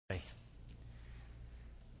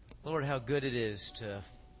Lord, how good it is to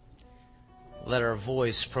let our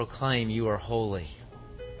voice proclaim You are holy,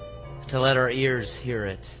 to let our ears hear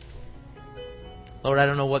it. Lord, I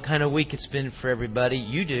don't know what kind of week it's been for everybody.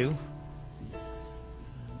 You do.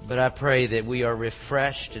 But I pray that we are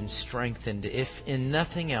refreshed and strengthened, if in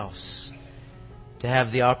nothing else, to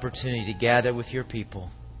have the opportunity to gather with Your people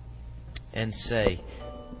and say,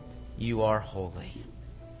 You are holy.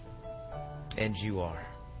 And You are.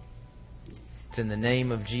 It's in the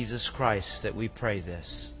name of Jesus Christ that we pray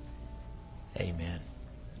this. Amen.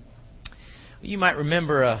 You might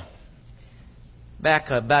remember back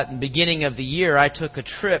about the beginning of the year, I took a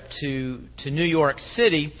trip to New York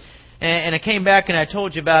City. And I came back and I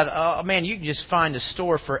told you about, you can just find a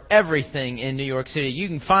store for everything in New York City. You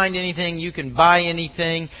can find anything, you can buy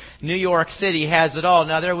anything. New York City has it all.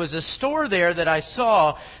 Now, there was a store there that I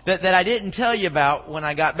saw that I didn't tell you about when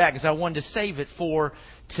I got back because I wanted to save it for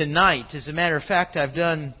tonight. As a matter of fact, I've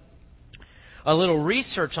done a little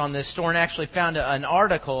research on this store and actually found an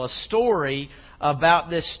article, a story about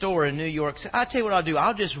this store in New York City. I'll tell you what I'll do.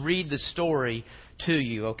 I'll just read the story to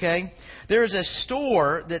you, okay? There's a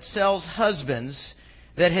store that sells husbands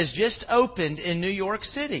that has just opened in New York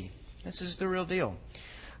City. This is the real deal.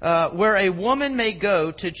 Where a woman may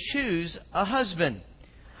go to choose a husband.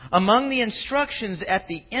 Among the instructions at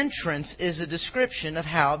the entrance is a description of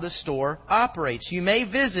how the store operates. You may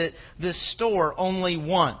visit this store only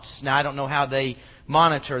once. Now, I don't know how they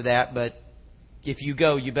monitor that, but if you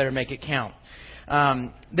go, you better make it count.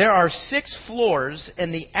 There are 6 floors,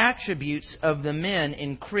 and the attributes of the men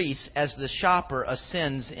increase as the shopper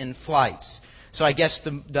ascends in flights. So I guess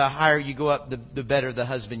the higher you go up, the better the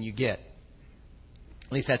husband you get.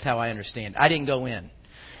 At least that's how I understand. I didn't go in.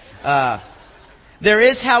 There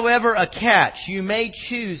is, however, a catch. You may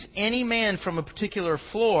choose any man from a particular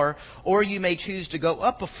floor, or you may choose to go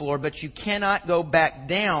up a floor, but you cannot go back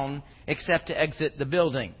down except to exit the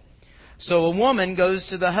building. So a woman goes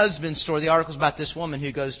to the husband's store. The article's about this woman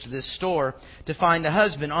who goes to this store to find a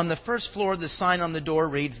husband. On the first floor, the sign on the door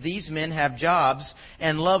reads, "These men have jobs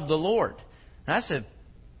and love the Lord." Now, that's a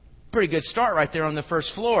pretty good start right there on the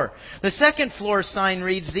first floor. The second floor sign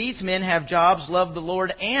reads, "These men have jobs, love the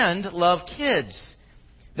Lord, and love kids."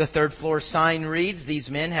 The third floor sign reads,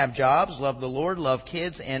 "These men have jobs, love the Lord, love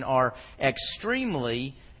kids, and are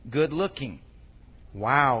extremely good looking."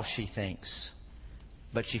 Wow, she thinks.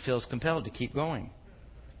 But she feels compelled to keep going.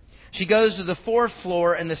 She goes to the fourth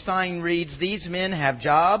floor and the sign reads, "These men have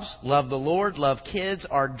jobs, love the Lord, love kids,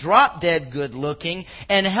 are drop dead good looking,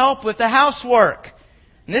 and help with the housework."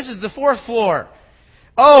 And this is the fourth floor.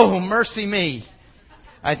 Oh, mercy me.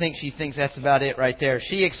 I think she thinks that's about it right there.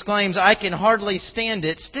 She exclaims, "I can hardly stand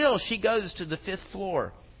it." Still, she goes to the 5th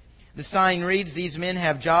floor. The sign reads, "These men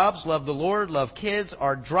have jobs, love the Lord, love kids,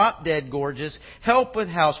 are drop dead gorgeous, help with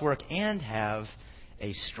housework, and have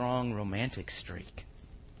a strong romantic streak."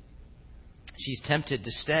 She's tempted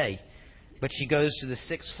to stay, but she goes to the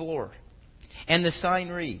 6th floor. And the sign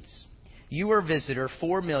reads, "You are visitor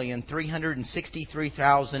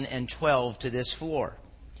 4,363,012 to this floor.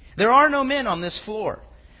 There are no men on this floor.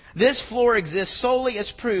 This floor exists solely as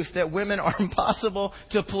proof that women are impossible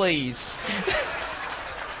to please."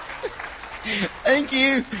 Thank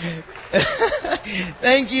you.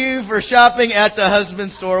 Thank you for shopping at the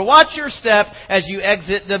husband store. Watch your step as you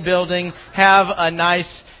exit the building. Have a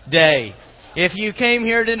nice day. If you came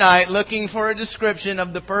here tonight looking for a description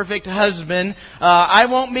of the perfect husband, I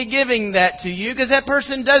won't be giving that to you because that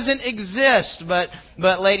person doesn't exist. But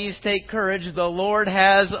ladies, take courage. The Lord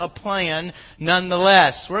has a plan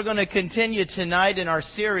nonetheless. We're going to continue tonight in our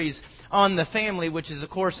series on the family, which is, of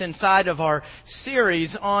course, inside of our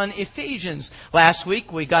series on Ephesians. Last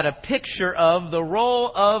week, we got a picture of the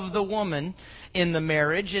role of the woman in the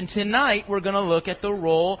marriage. And tonight, we're going to look at the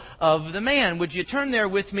role of the man. Would you turn there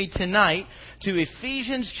with me tonight to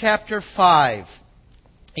Ephesians chapter 5.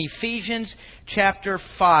 Ephesians chapter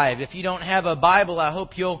 5. If you don't have a Bible, I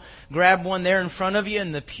hope you'll grab one there in front of you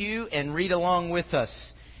in the pew and read along with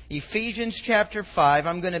us. Ephesians chapter 5.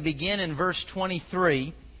 I'm going to begin in verse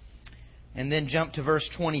 23 and then jump to verse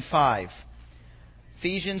 25.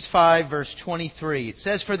 Ephesians 5, verse 23. It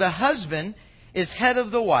says, "For the husband is head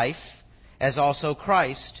of the wife, as also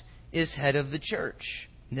Christ is head of the church."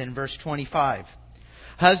 And then verse 25.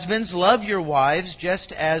 "Husbands, love your wives,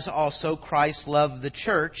 just as also Christ loved the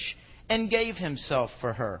church and gave himself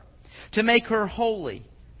for her, to make her holy,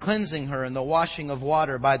 cleansing her in the washing of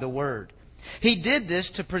water by the word. He did this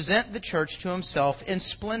to present the church to himself in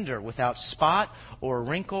splendor, without spot or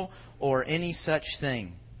wrinkle or any such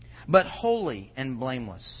thing, but holy and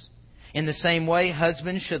blameless. In the same way,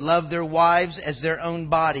 husbands should love their wives as their own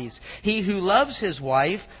bodies. He who loves his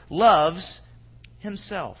wife loves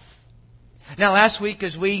himself. Now, last week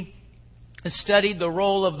as we studied the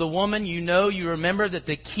role of the woman, you remember that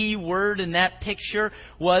the key word in that picture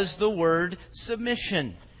was the word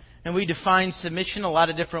submission. And we define submission a lot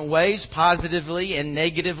of different ways, positively and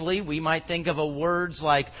negatively. We might think of words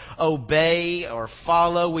like obey or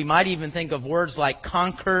follow. We might even think of words like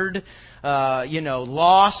conquered,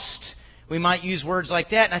 lost. We might use words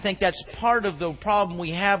like that, and I think that's part of the problem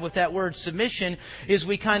we have with that word submission, is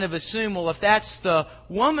we kind of assume, well, if that's the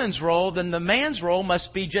woman's role, then the man's role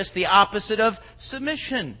must be just the opposite of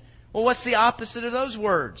submission. Well, what's the opposite of those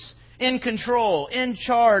words? In control, in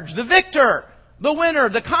charge, the victor, the winner,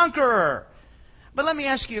 the conqueror. But let me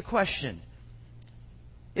ask you a question.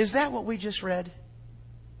 Is that what we just read?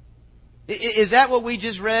 Is that what we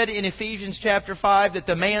just read in Ephesians chapter 5? That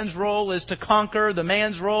the man's role is to conquer, the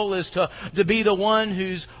man's role is to be the one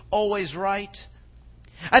who's always right?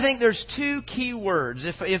 I think there's two key words.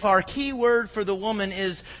 If our key word for the woman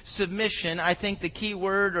is submission, I think the key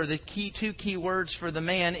word or two key words for the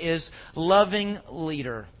man is loving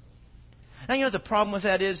leader. Now, you know what the problem with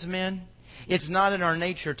that is, men? It's not in our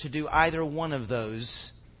nature to do either one of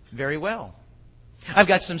those very well. I've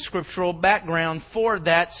got some scriptural background for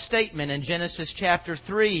that statement. In Genesis chapter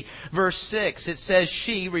 3, verse 6, it says,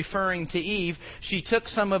 she, referring to Eve, she took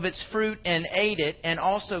some of its fruit and ate it, and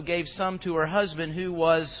also gave some to her husband who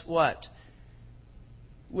was, what?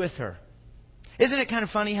 With her. Isn't it kind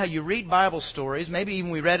of funny how you read Bible stories, maybe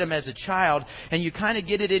even we read them as a child, and you kind of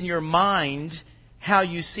get it in your mind how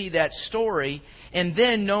you see that story, and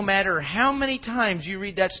then no matter how many times you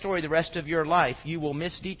read that story the rest of your life, you will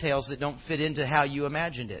miss details that don't fit into how you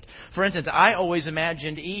imagined it. For instance, I always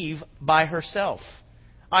imagined Eve by herself.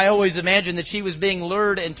 I always imagined that she was being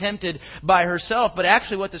lured and tempted by herself, but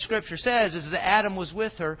actually what the Scripture says is that Adam was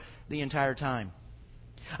with her the entire time.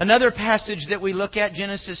 Another passage that we look at,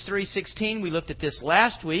 Genesis 3:16, we looked at this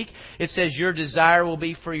last week. It says, your desire will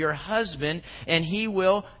be for your husband, and he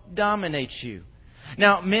will dominate you.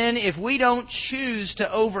 Now, men, if we don't choose to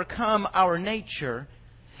overcome our nature,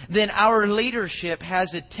 then our leadership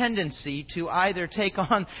has a tendency to either take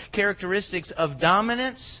on characteristics of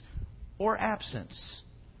dominance or absence.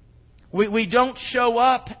 We don't show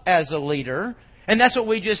up as a leader, and that's what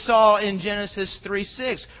we just saw in Genesis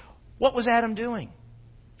 3:6. What was Adam doing?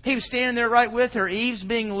 He was standing there right with her. Eve's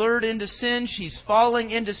being lured into sin. She's falling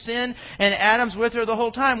into sin. And Adam's with her the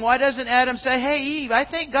whole time. Why doesn't Adam say, hey, Eve, I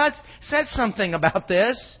think God said something about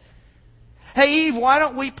this. Hey, Eve, why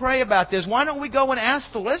don't we pray about this? Why don't we go and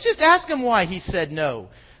ask the Lord? Let's just ask Him why He said no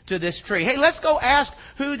to this tree. Hey, let's go ask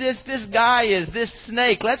who this guy is, this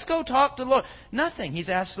snake. Let's go talk to the Lord. Nothing. He's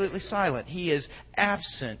absolutely silent. He is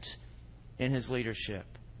absent in His leadership.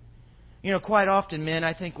 Quite often, men,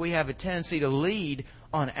 I think we have a tendency to lead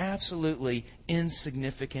on absolutely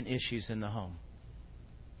insignificant issues in the home.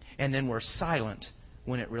 And then we're silent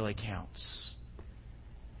when it really counts.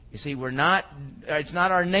 You see, it's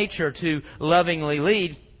not our nature to lovingly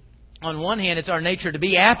lead. On one hand, it's our nature to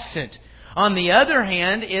be absent. On the other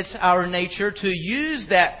hand, it's our nature to use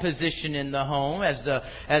that position in the home as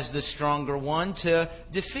the stronger one to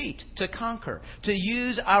defeat, to conquer, to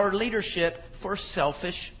use our leadership for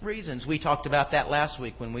selfish reasons. We talked about that last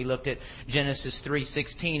week when we looked at Genesis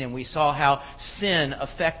 3:16, and we saw how sin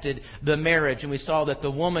affected the marriage, and we saw that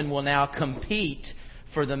the woman will now compete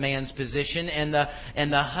for the man's position, and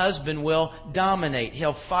the husband will dominate.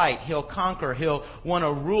 He'll fight, he'll conquer, he'll want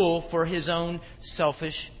to rule for his own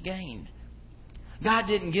selfish gain. God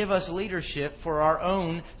didn't give us leadership for our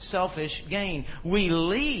own selfish gain. We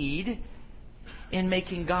lead in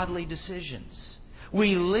making godly decisions.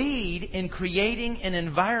 We lead in creating an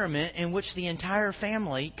environment in which the entire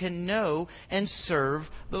family can know and serve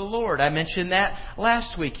the Lord. I mentioned that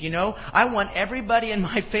last week. I want everybody in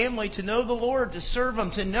my family to know the Lord, to serve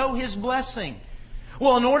Him, to know His blessing.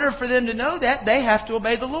 Well, in order for them to know that, they have to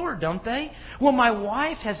obey the Lord, don't they? Well, my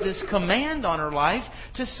wife has this command on her life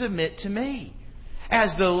to submit to me.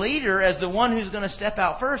 As the leader, as the one who's going to step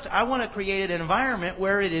out first, I want to create an environment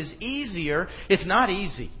where it is easier. It's not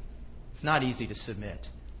easy. It's not easy to submit.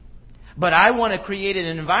 But I want to create an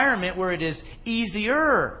environment where it is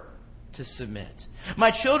easier to submit.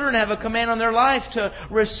 My children have a command on their life to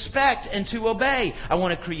respect and to obey. I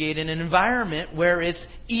want to create an environment where it's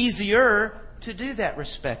easier to do that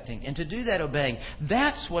respecting and to do that obeying.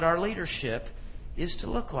 That's what our leadership is to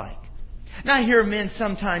look like. Now, I hear men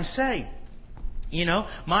sometimes say,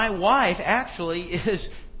 my wife actually is,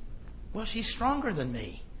 she's stronger than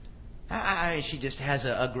me. She just has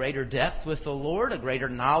a greater depth with the Lord, a greater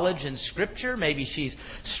knowledge in Scripture. Maybe she's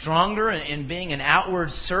stronger in being an outward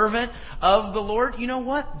servant of the Lord. You know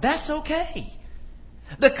what? That's okay.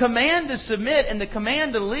 The command to submit and the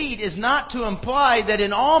command to lead is not to imply that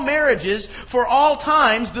in all marriages, for all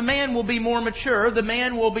times, the man will be more mature, the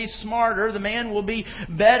man will be smarter, the man will be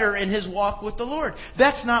better in his walk with the Lord.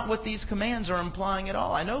 That's not what these commands are implying at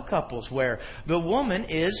all. I know couples where the woman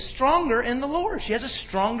is stronger in the Lord. She has a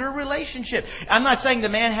stronger relationship. I'm not saying the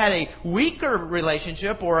man had a weaker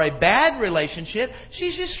relationship or a bad relationship.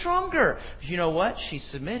 She's just stronger. You know what? She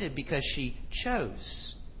submitted because she chose.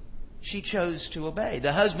 She chose to obey.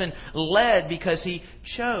 The husband led because he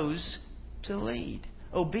chose to lead.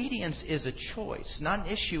 Obedience is a choice, not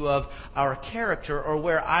an issue of our character or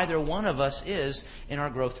where either one of us is in our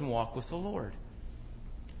growth and walk with the Lord.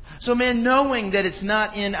 So men, knowing that it's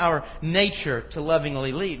not in our nature to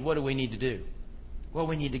lovingly lead, what do we need to do? Well,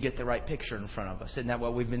 we need to get the right picture in front of us. Isn't that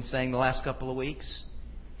what we've been saying the last couple of weeks?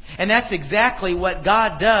 And that's exactly what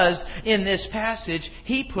God does in this passage.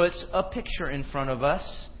 He puts a picture in front of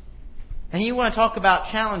us. And you want to talk about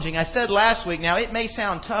challenging. I said last week, now it may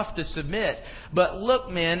sound tough to submit, but look,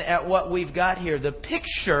 men, at what we've got here. The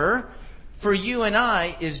picture for you and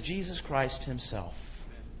I is Jesus Christ Himself.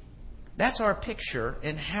 That's our picture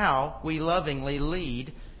in how we lovingly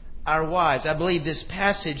lead our wives. I believe this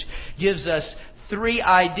passage gives us 3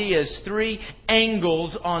 ideas, 3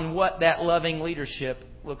 angles on what that loving leadership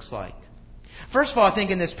looks like. First of all, I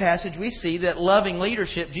think in this passage we see that loving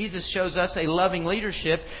leadership, Jesus shows us a loving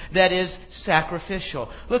leadership that is sacrificial.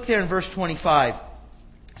 Look there in verse 25. It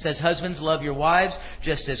says, "Husbands, love your wives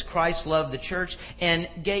just as Christ loved the church and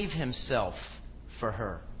gave Himself for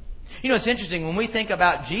her." You know, it's interesting. When we think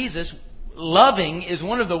about Jesus, loving is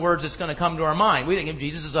one of the words that's going to come to our mind. We think of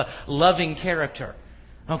Jesus as a loving character.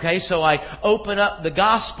 Okay, so I open up the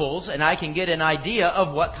Gospels and I can get an idea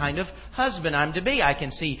of what kind of husband I'm to be. I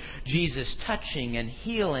can see Jesus touching and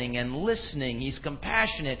healing and listening. He's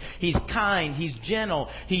compassionate. He's kind. He's gentle.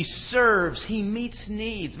 He serves. He meets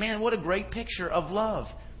needs. Man, what a great picture of love.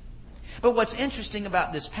 But what's interesting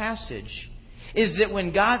about this passage is that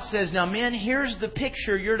when God says, now men, here's the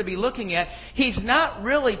picture you're to be looking at, He's not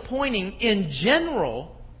really pointing in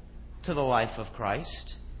general to the life of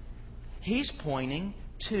Christ. He's pointing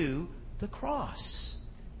to the cross.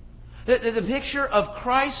 The picture of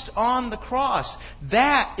Christ on the cross.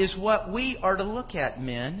 That is what we are to look at,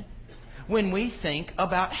 men, when we think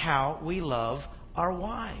about how we love our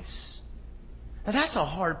wives. Now that's a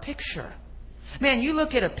hard picture. Man, you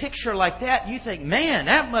look at a picture like that, you think, man,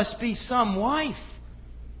 that must be some wife.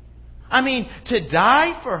 I mean, to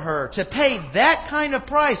die for her, to pay that kind of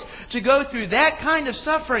price, to go through that kind of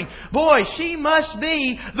suffering. Boy, she must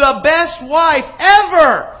be the best wife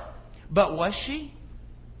ever. But was she?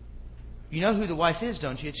 You know who the wife is,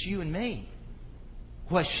 don't you? It's you and me.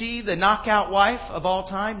 Was she the knockout wife of all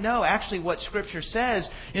time? No, actually what Scripture says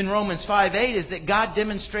in Romans 5:8 is that God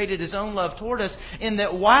demonstrated His own love toward us in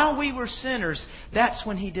that while we were sinners, that's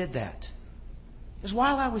when He did that. It was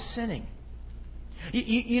while I was sinning.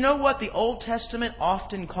 You know what the Old Testament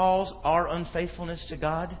often calls our unfaithfulness to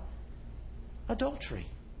God? Adultery.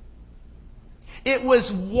 It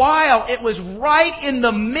was right in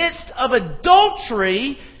the midst of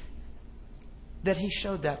adultery that He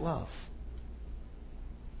showed that love.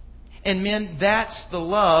 And men, that's the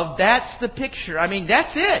love. That's the picture. I mean,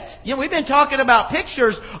 that's it. You know, we've been talking about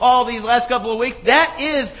pictures all these last couple of weeks. That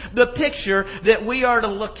is the picture that we are to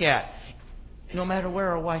look at, no matter where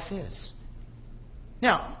our wife is.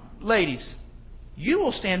 Now, ladies, you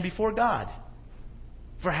will stand before God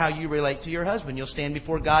for how you relate to your husband. You'll stand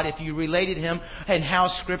before God if you related him and how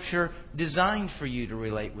Scripture designed for you to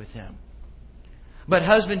relate with him. But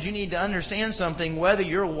husbands, you need to understand something. Whether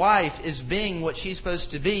your wife is being what she's supposed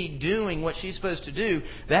to be, doing what she's supposed to do,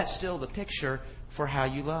 that's still the picture for how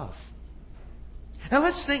you love. Now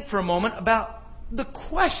let's think for a moment about the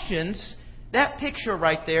questions that picture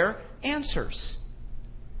right there answers.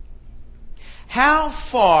 How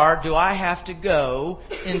far do I have to go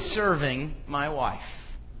in serving my wife?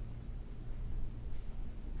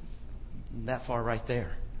 That far right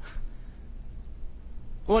there.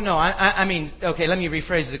 Well, no, I mean, okay, let me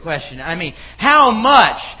rephrase the question. I mean, how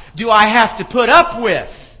much do I have to put up with?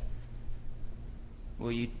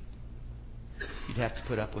 Well, you'd have to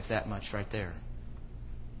put up with that much right there.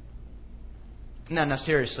 No,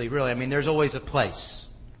 seriously, really. I mean, there's always a place.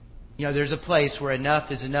 You know, there's a place where enough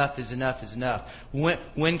is enough is enough is enough.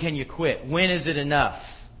 When can you quit? When is it enough?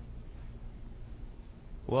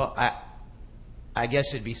 Well, I guess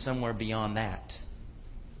it'd be somewhere beyond that.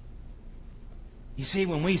 You see,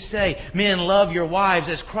 when we say, men, love your wives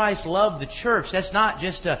as Christ loved the church, that's not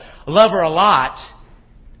just a love her a lot.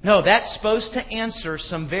 No, that's supposed to answer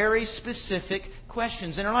some very specific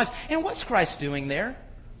questions in our lives. And what's Christ doing there?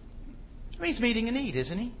 He's meeting a need,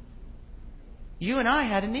 isn't He? You and I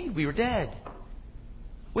had a need. We were dead.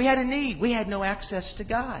 We had a need. We had no access to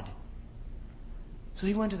God. So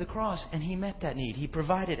He went to the cross and He met that need. He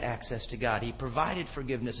provided access to God. He provided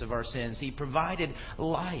forgiveness of our sins. He provided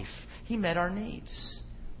life. He met our needs.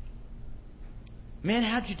 Man,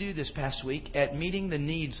 how'd you do this past week at meeting the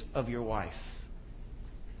needs of your wife?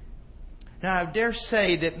 Now, I dare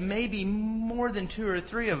say that maybe more than 2 or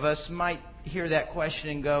 3 of us might hear that question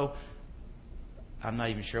and go, I'm not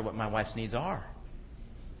even sure what my wife's needs are.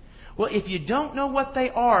 Well, if you don't know what they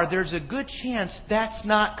are, there's a good chance that's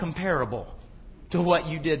not comparable to what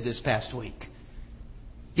you did this past week.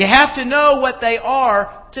 You have to know what they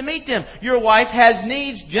are to meet them. Your wife has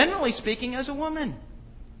needs, generally speaking, as a woman.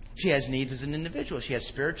 She has needs as an individual. She has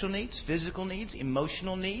spiritual needs, physical needs,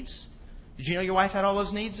 emotional needs. Did you know your wife had all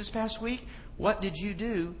those needs this past week? What did you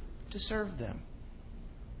do to serve them?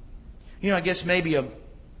 I guess maybe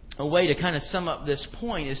a way to kind of sum up this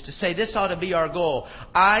point is to say this ought to be our goal.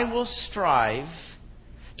 I will strive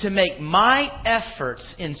to make my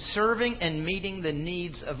efforts in serving and meeting the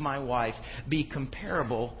needs of my wife be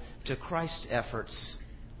comparable to Christ's efforts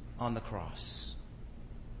on the cross.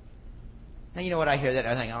 Now, you know what? I hear that,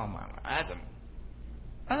 I think, oh my, that's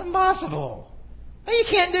impossible. You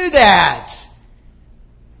can't do that.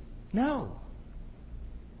 No,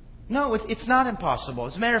 it's not impossible.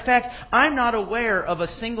 As a matter of fact, I'm not aware of a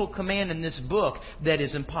single command in this book that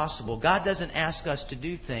is impossible. God doesn't ask us to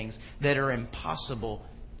do things that are impossible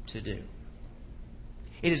to do.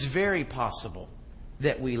 It is very possible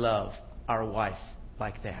that we love our wife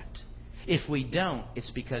like that. If we don't,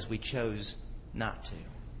 it's because we chose not to.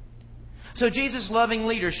 So Jesus' loving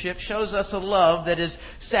leadership shows us a love that is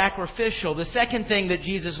sacrificial. The second thing that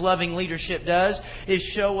Jesus' loving leadership does is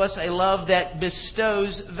show us a love that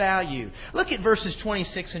bestows value. Look at verses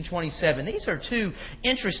 26 and 27. These are 2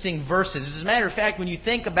 interesting verses. As a matter of fact, when you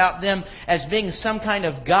think about them as being some kind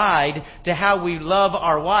of guide to how we love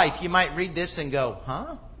our wife, you might read this and go,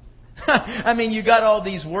 huh? You got all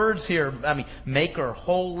these words here. Make her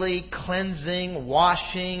holy, cleansing,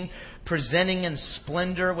 washing, presenting in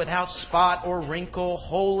splendor without spot or wrinkle,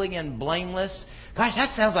 holy and blameless. Gosh,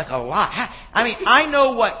 that sounds like a lot. I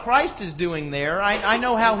know what Christ is doing there. I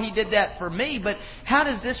know how He did that for me. But how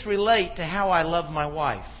does this relate to how I love my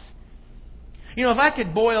wife? If I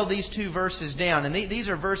could boil these 2 verses down, and these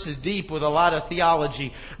are verses deep with a lot of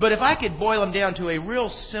theology, but if I could boil them down to a real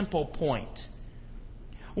simple point,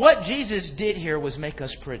 what Jesus did here was make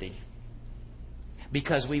us pretty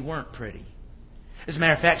because we weren't pretty. As a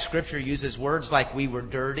matter of fact, Scripture uses words like we were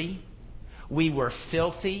dirty, we were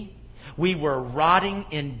filthy, we were rotting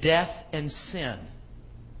in death and sin.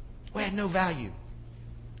 We had no value.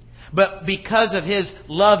 But because of His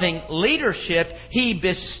loving leadership, He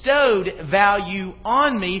bestowed value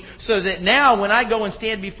on me so that now when I go and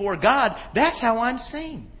stand before God, that's how I'm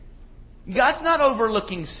seen. God's not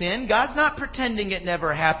overlooking sin. God's not pretending it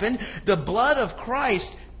never happened. The blood of Christ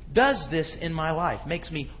does this in my life.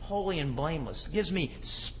 Makes me holy and blameless. Gives me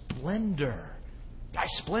splendor. Gosh,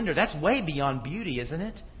 splendor, that's way beyond beauty, isn't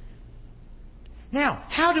it? Now,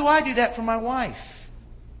 how do I do that for my wife?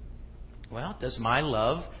 Well, does my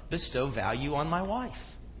love bestow value on my wife?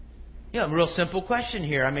 A real simple question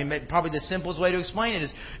here. Probably the simplest way to explain it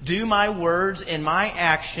is, do my words and my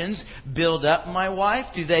actions build up my wife?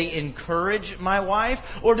 Do they encourage my wife?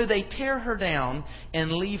 Or do they tear her down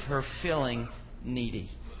and leave her feeling needy?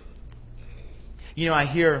 I've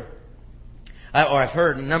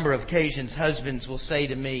heard on a number of occasions, husbands will say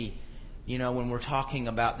to me, when we're talking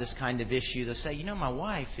about this kind of issue, they'll say, my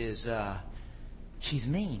wife is, she's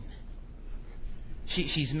mean.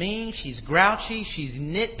 She's mean, she's grouchy, she's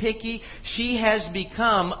nitpicky. She has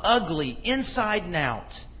become ugly inside and out.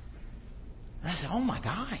 And I said, oh my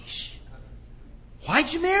gosh, why'd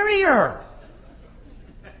you marry her?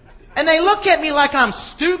 And they look at me like I'm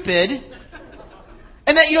stupid.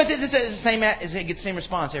 And that, it's the same. It gets the same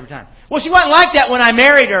response every time. Well, she wasn't like that when I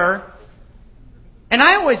married her. And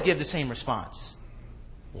I always give the same response.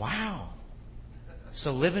 Wow.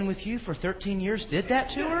 So living with you for 13 years did that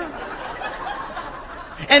to her?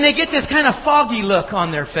 And they get this kind of foggy look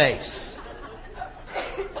on their face.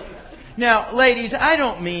 Now, ladies, I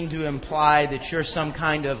don't mean to imply that you're some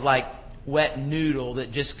kind of like wet noodle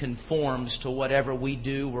that just conforms to whatever we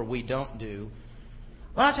do or we don't do.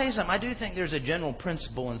 But I'll tell you something. I do think there's a general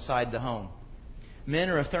principle inside the home. Men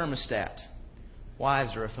are a thermostat.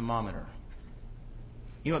 Wives are a thermometer.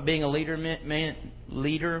 You know what being a leader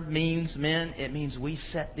means, men? It means we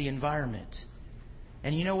set the environment.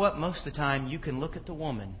 And you know what? Most of the time you can look at the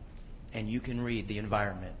woman and you can read the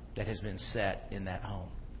environment that has been set in that home.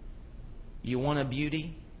 You want a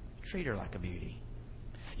beauty? Treat her like a beauty.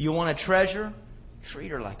 You want a treasure?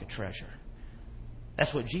 Treat her like a treasure.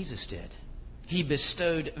 That's what Jesus did. He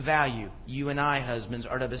bestowed value. You and I, husbands,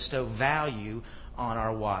 are to bestow value on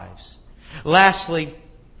our wives. Lastly,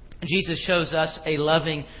 Jesus shows us a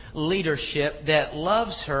loving leadership that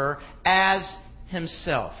loves her as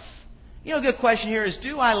Himself. You know, a good question here is,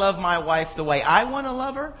 do I love my wife the way I want to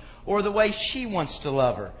love her or the way she wants to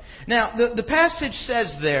love her? Now, the passage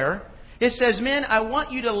says there, it says, men, I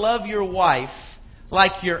want you to love your wife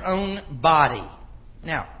like your own body.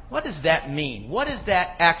 Now, what does that mean? What does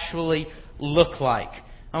that actually look like?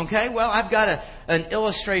 Okay, well, I've got an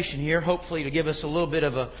illustration here, hopefully to give us a little bit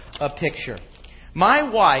of a picture.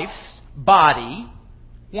 My wife's body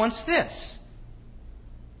wants this.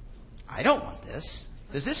 I don't want this.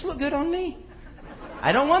 Does this look good on me?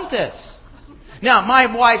 I don't want this. Now,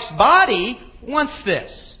 my wife's body wants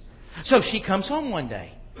this. So she comes home one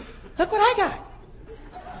day. Look what I got.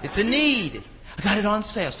 It's a need. I got it on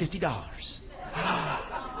sale. It's $50.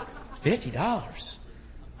 $50?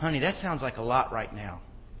 Honey, that sounds like a lot right now.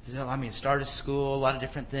 I mean, start of school, a lot of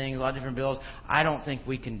different things, a lot of different bills. I don't think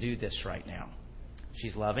we can do this right now.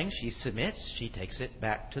 She's loving. She submits. She takes it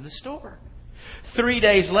back to the store. 3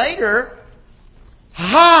 days later,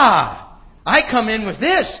 I come in with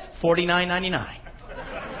this, $49.99.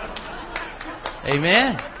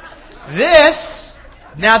 Amen. This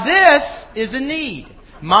is a need.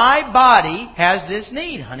 My body has this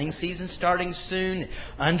need. Hunting season starting soon.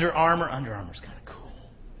 Under Armour's kind of cool.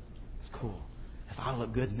 It's cool. If I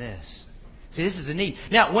look good in this. See, this is a need.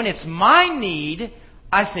 Now, when it's my need,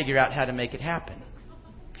 I figure out how to make it happen.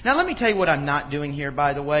 Now, let me tell you what I'm not doing here,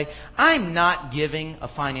 by the way. I'm not giving a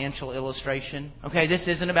financial illustration. Okay, this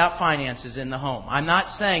isn't about finances in the home. I'm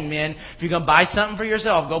not saying, men, if you're going to buy something for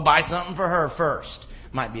yourself, go buy something for her first.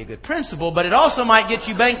 Might be a good principle, but it also might get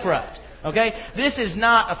you bankrupt. Okay? This is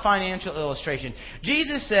not a financial illustration.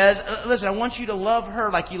 Jesus says, listen, I want you to love her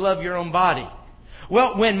like you love your own body.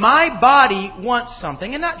 Well, when my body wants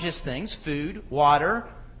something, and not just things, food, water,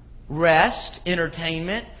 rest,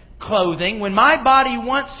 entertainment, clothing. When my body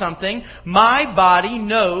wants something, my body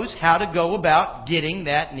knows how to go about getting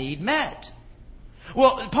that need met.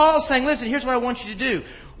 Well, Paul's saying, listen, here's what I want you to do.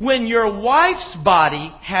 When your wife's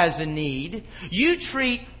body has a need, you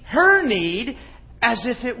treat her need as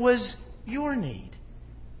if it was your need.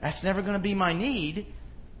 That's never going to be my need.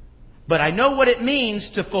 But I know what it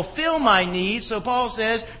means to fulfill my need. So Paul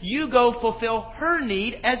says, you go fulfill her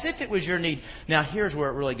need as if it was your need. Now, here's where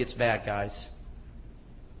it really gets bad, guys.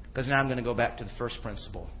 Because now I'm going to go back to the first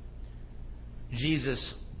principle.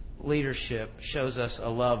 Jesus' leadership shows us a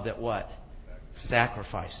love that what?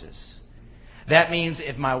 Sacrifices. That means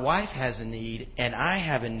if my wife has a need and I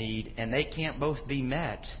have a need and they can't both be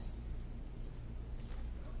met,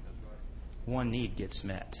 one need gets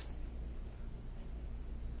met.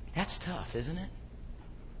 That's tough, isn't it?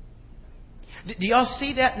 Do y'all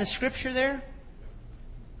see that in the Scripture there?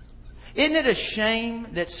 Isn't it a shame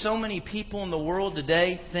that so many people in the world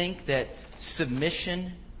today think that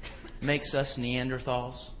submission makes us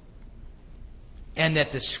Neanderthals? And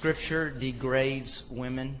that the Scripture degrades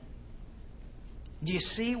women? Do you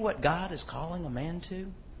see what God is calling a man to?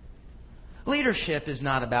 Leadership is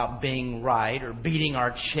not about being right or beating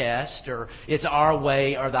our chest or it's our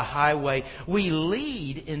way or the highway. We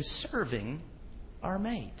lead in serving our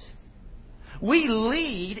mate. We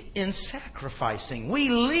lead in sacrificing. We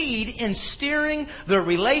lead in steering the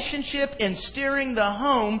relationship and steering the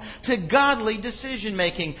home to godly decision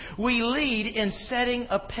making. We lead in setting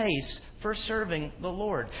a pace for serving the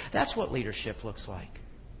Lord. That's what leadership looks like.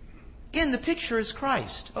 Again, the picture is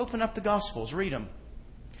Christ. Open up the Gospels, read them.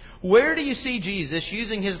 Where do you see Jesus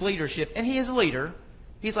using His leadership? And He is a leader.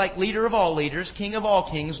 He's like leader of all leaders, King of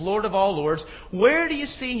all kings, Lord of all lords. Where do you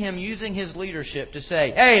see Him using His leadership to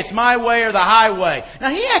say, hey, it's my way or the highway?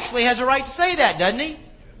 Now, He actually has a right to say that, doesn't He?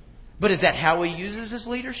 But is that how He uses His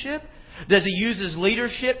leadership? Does He use His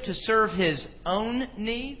leadership to serve His own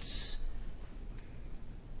needs?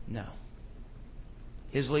 No.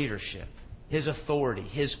 His leadership, His authority,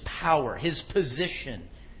 His power, His position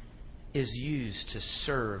is used to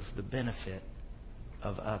serve the benefit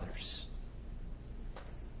of others.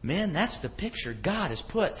 Men, that's the picture God has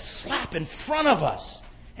put slap in front of us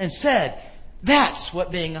and said, that's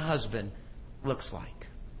what being a husband looks like.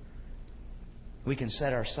 We can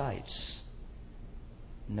set our sights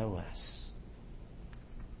no less.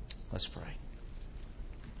 Let's pray.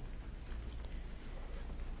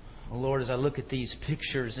 Oh, Lord, as I look at these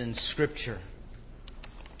pictures in Scripture,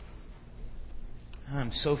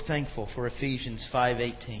 I'm so thankful for Ephesians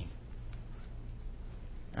 5:18.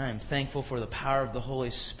 I am thankful for the power of the Holy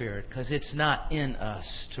Spirit, because it's not in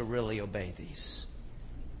us to really obey these.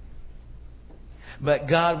 But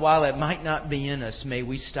God, while it might not be in us, may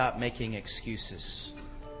we stop making excuses.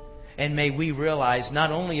 And may we realize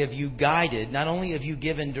not only have you guided, not only have you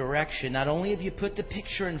given direction, not only have you put the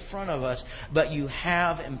picture in front of us, but you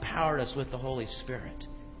have empowered us with the Holy Spirit.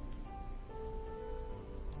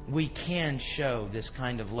 We can show this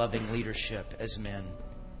kind of loving leadership as men.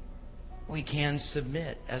 We can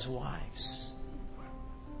submit as wives.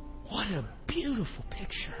 What a beautiful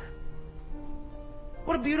picture.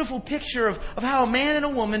 What a beautiful picture of how a man and a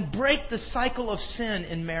woman break the cycle of sin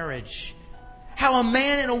in marriage. How a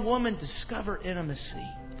man and a woman discover intimacy.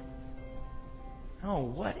 Oh,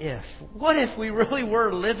 what if? What if we really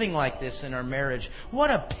were living like this in our marriage? What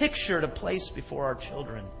a picture to place before our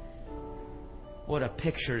children. What a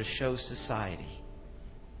picture to show society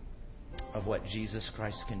of what Jesus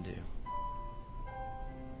Christ can do.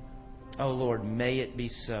 Oh, Lord, may it be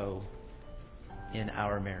so in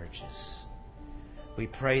our marriages. We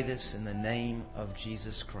pray this in the name of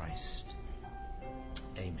Jesus Christ.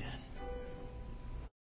 Amen.